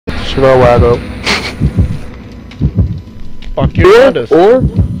Chevelle Wago. Fuck you, Hondas.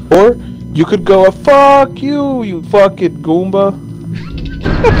 Or you could go a fuck you, you fucking Goomba.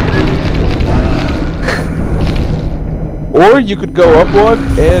 Or you could go up one,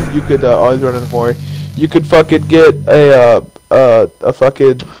 and you could always run in more. You could fucking get a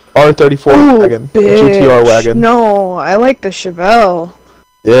fucking R34 wagon, GTR wagon. No, I like the Chevelle.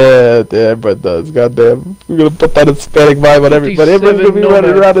 Yeah, everybody does. Goddamn, we're gonna put that Hispanic vibe on everybody. Everybody's gonna be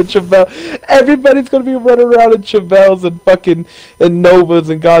running around in Chevelle. Everybody's gonna be running around in Chevelles and fucking Novas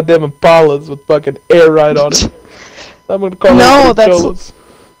and goddamn Impalas with fucking air ride on it. I'm gonna call it Cholas.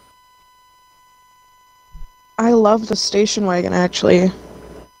 I love the station wagon actually.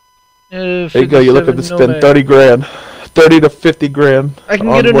 There you go. You're looking to spend 30 grand. 30 to 50 grand. I can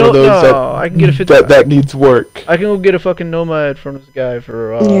get a I can get a 50. That needs work. I can go get a fucking Nomad from this guy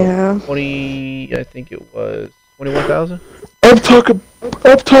for 20. I think it was 21,000. I'm talking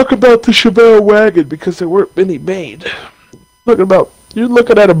about the Chevelle wagon because there weren't many made. You're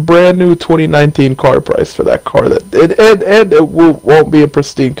looking at a brand new 2019 car price for that car and it won't be in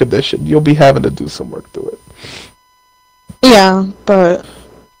pristine condition. You'll be having to do some work to it. Yeah, but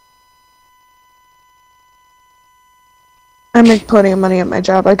I make plenty of money at my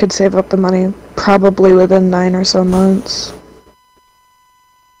job. I could save up the money probably within 9 or so months.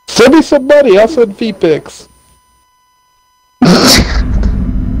 Send me some money. I'll send V-Pics.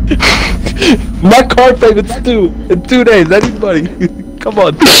 My car payment's due in 2 days. Anybody? Come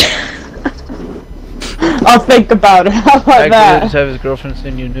on. I'll think about it. How about that? Just have his girlfriend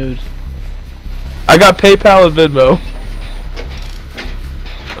send you nudes. I got PayPal and Venmo.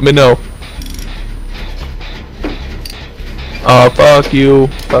 Let me know. Oh, fuck you.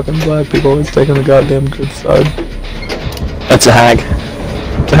 Fucking black people always taking the goddamn good side. That's a hag.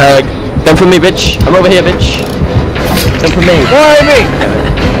 It's a hag. Come for me, bitch. I'm over here, bitch. Come for me. Why me?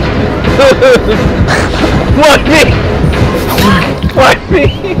 What me? Why me?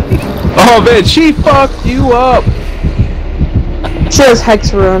 Oh man, she fucked you up. She has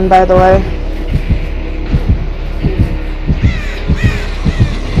Hex Rune, by the way.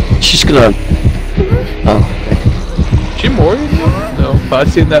 She's gonna... Oh, okay. She more than you? No,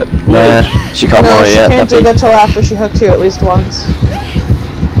 I've seen that. Nah, she can't more she yet. can't do that till after she hooks you at least once.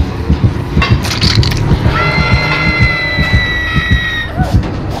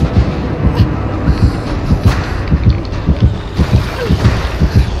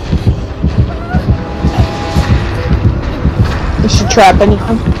 Is she trapping you?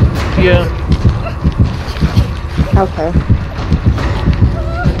 Yeah. Okay.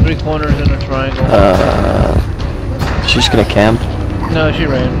 3 corners in a triangle. She's gonna camp. No, she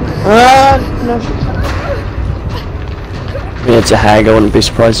ran. No, she's not. I mean, it's a hag. I wouldn't be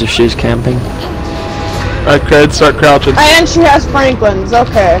surprised if she's camping. Alright, Cred, start crouching. And she has Franklin's,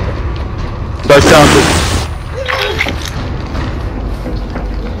 okay. Start crouching.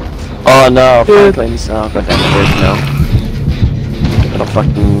 Oh no, Franklin's. Oh, goddamn it, no. Got a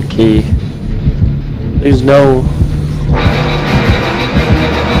fucking key. There's no...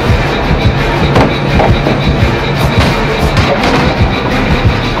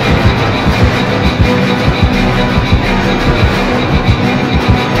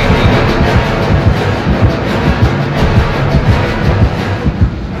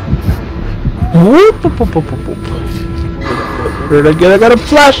 Whoop, whoop, whoop, whoop, whoop. Where'd I get? I got a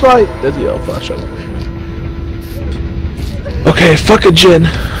flashlight! There's the yellow flashlight. Okay, fuck a gin.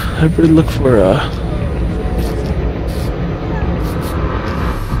 Everybody look for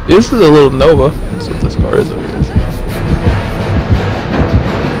This is a little Nova. That's what this car is over here.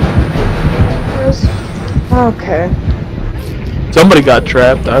 Okay. Somebody got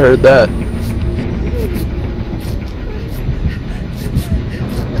trapped, I heard that.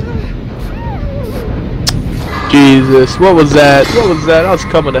 Jesus, what was that? What was that? I was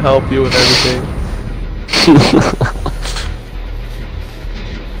coming to help you and everything.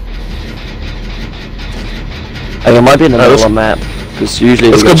 I think it might be in the middle of the map, because usually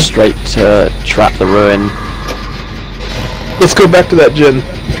we go straight to trap the ruin. Let's go back to that gin.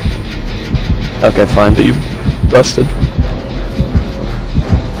 Okay, fine. That you busted.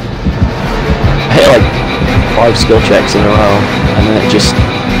 I hit like 5 skill checks in a row, and then it just...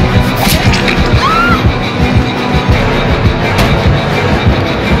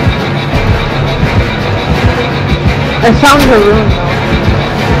 I found her room though.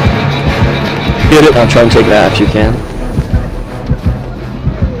 Get it. I'll try and take that if you can.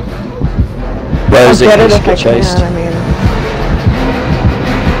 Where is it? I'll get it if I Get chased. can, I mean.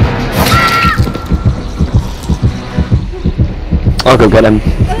 I'll go get him.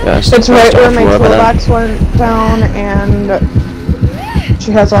 Yeah, It's right where my toolbox went down, and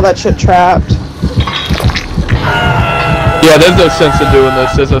She has all that shit trapped. Yeah, there's no sense in doing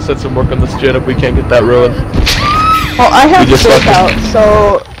this. There's no sense in working this gen if we can't get that ruined. Well, I have to take out,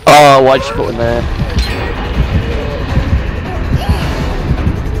 so... Oh, why'd you put in there?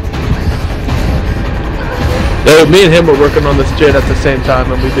 Yeah, me and him were working on this gen at the same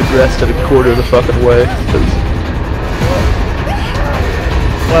time, and we digressed at a quarter of the fucking way.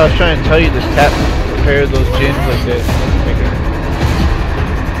 Well, I was trying to tell you this cat repair those gens like this.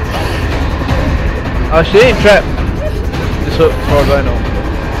 Oh, she ain't trapped. As far as I know.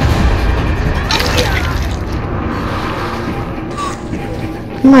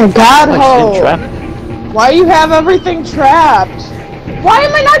 Oh my god, Ho! Trapped. Why you have everything trapped? Why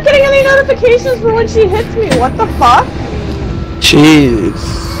am I not getting any notifications for when she hits me? What the fuck? She's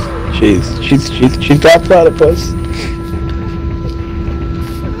got platypus.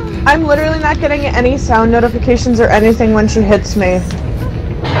 I'm literally not getting any sound notifications or anything when she hits me.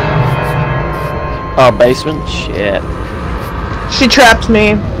 Oh, basement? Shit. She trapped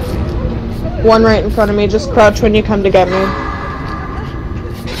me. One right in front of me. Just crouch when you come to get me.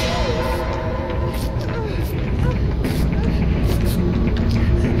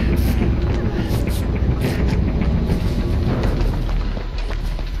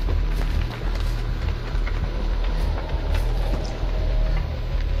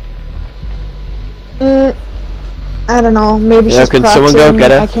 I don't know. Maybe she's can someone go get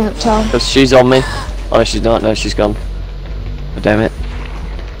her? I can't tell. Because she's on me. Oh, she's not. No, she's gone. Oh, damn it.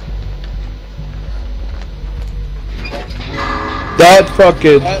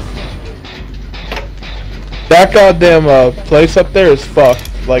 That goddamn place up there is fucked.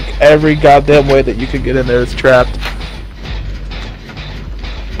 Like every goddamn way that you could get in there is trapped.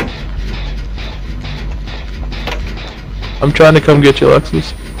 I'm trying to come get you,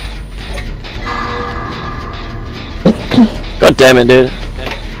 Lexus. God damn it, dude.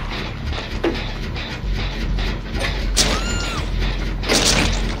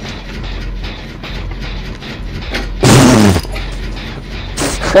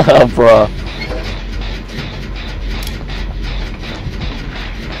 Oh, bro.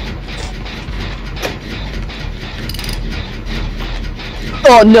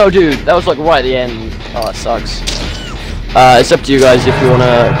 Oh no, dude, that was like right at the end. Oh, that sucks. It's up to you guys if you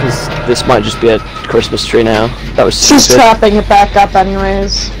wanna, because this might just be a Christmas tree now. That was stupid. She's trapping it back up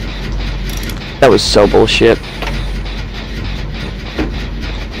anyways. That was so bullshit.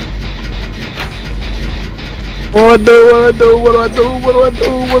 What do I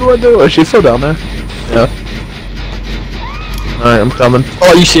do? Oh, she's still down there. Yeah. Alright, I'm coming. Oh,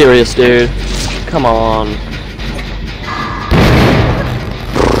 are you serious, dude? Come on.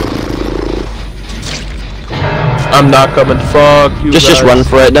 I'm not coming. Fuck you. Just run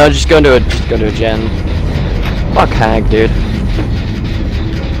for it. No, just go into a gen. Fuck Hag, dude.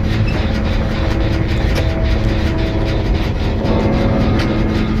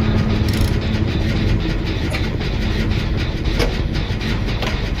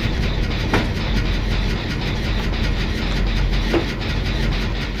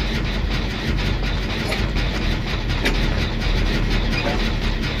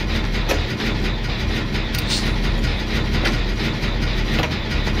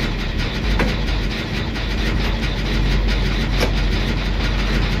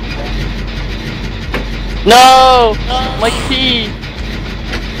 No! My key!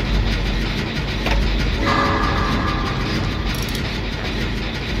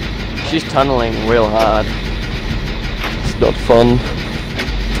 She's tunneling real hard. It's not fun.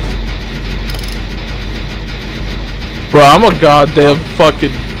 Bro, I'm a goddamn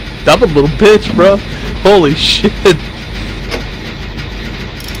fucking... I'm a little bitch, bro. Holy shit.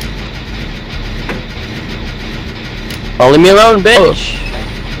 Oh, leave me alone, bitch!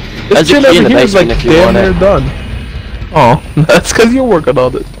 This shit over here is like damn near done. Oh, that's because you're working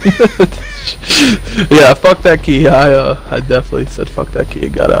on it. Yeah, fuck that key. I definitely said fuck that key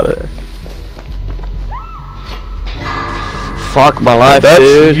and got out of there. Fuck my life,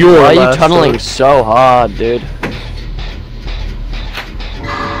 dude. Why are you tunneling so hard, dude?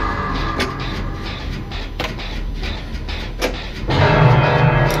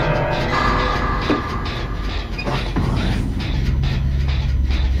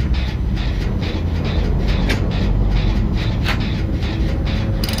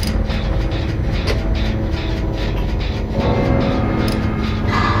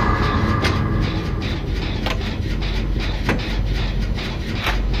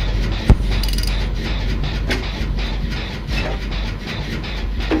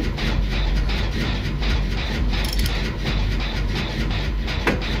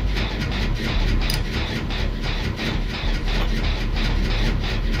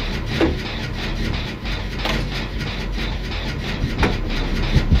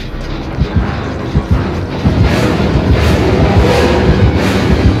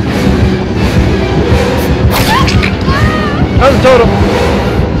 totem.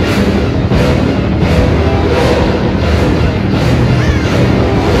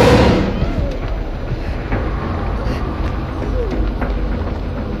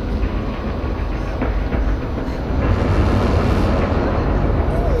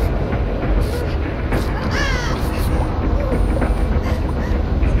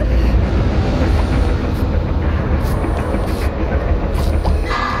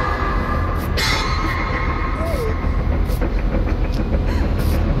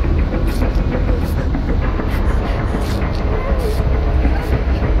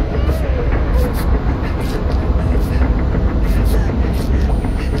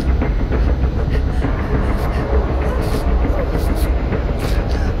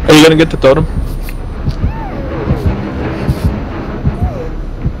 Are you gonna get the totem?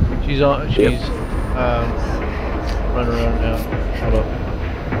 She's on. She's running around now. Hold up.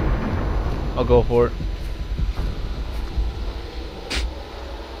 I'll go for it.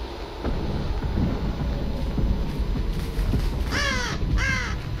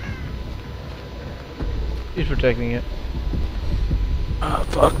 She's protecting it. Oh,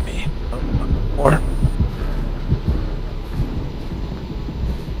 fuck me. More.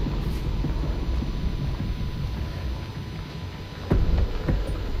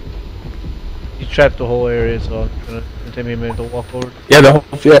 Trapped the whole area, so it's gonna take me a minute to walk forward. Yeah,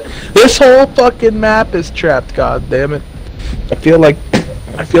 this whole fucking map is trapped. God damn it! I feel like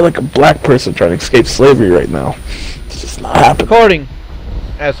a black person trying to escape slavery right now. It's just not happening. Recording,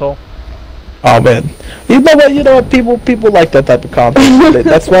 asshole. Oh man, you know what? You know what? People like that type of content.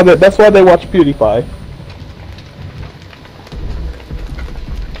 that's why they watch PewDiePie.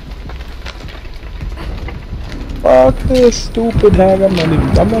 Fuck this stupid hag. I'm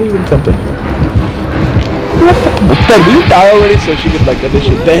not even tempted. Did you die already so she could like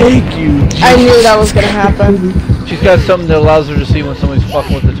initiate? Thank you. Jesus. I knew that was gonna happen. She's got something that allows her to see when somebody's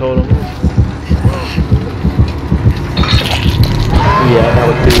fucking with the totem. Yeah, that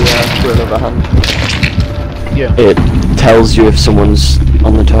would be thrill of a hand. Yeah. It tells you if someone's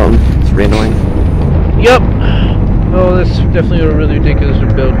on the totem. It's really annoying. Yep. Oh, that's definitely a really ridiculous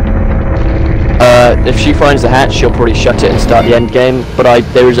build. If she finds the hatch, she'll probably shut it and start the end game. But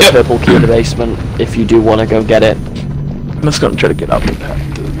there is a purple key in the basement if you do want to go get it. I'm just gonna try to get out of that.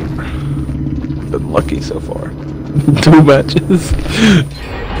 Been lucky so far. 2 matches.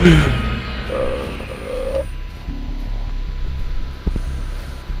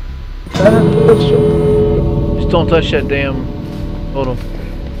 Just don't touch that damn totem.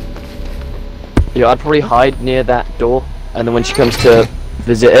 Yeah, I'd probably hide near that door, and then when she comes to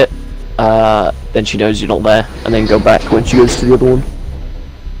visit it, then she knows you're not there, and then go back when she goes to the other one.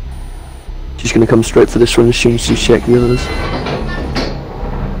 She's gonna come straight for this one as soon as she's checked the others.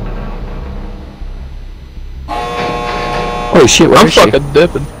 Oh shit, where is she? I'm fucking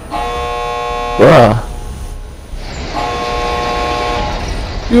dipping. Bruh.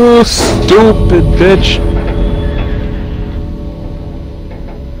 You stupid bitch.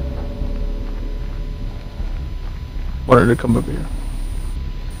 Wanted to come over here.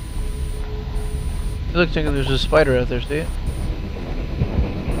 You look like there's a spider out there, see it?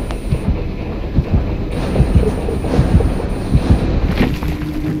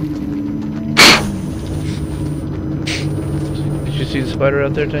 Did you see the spider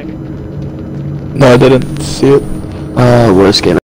out there, Tank? No, I didn't see it. Worst game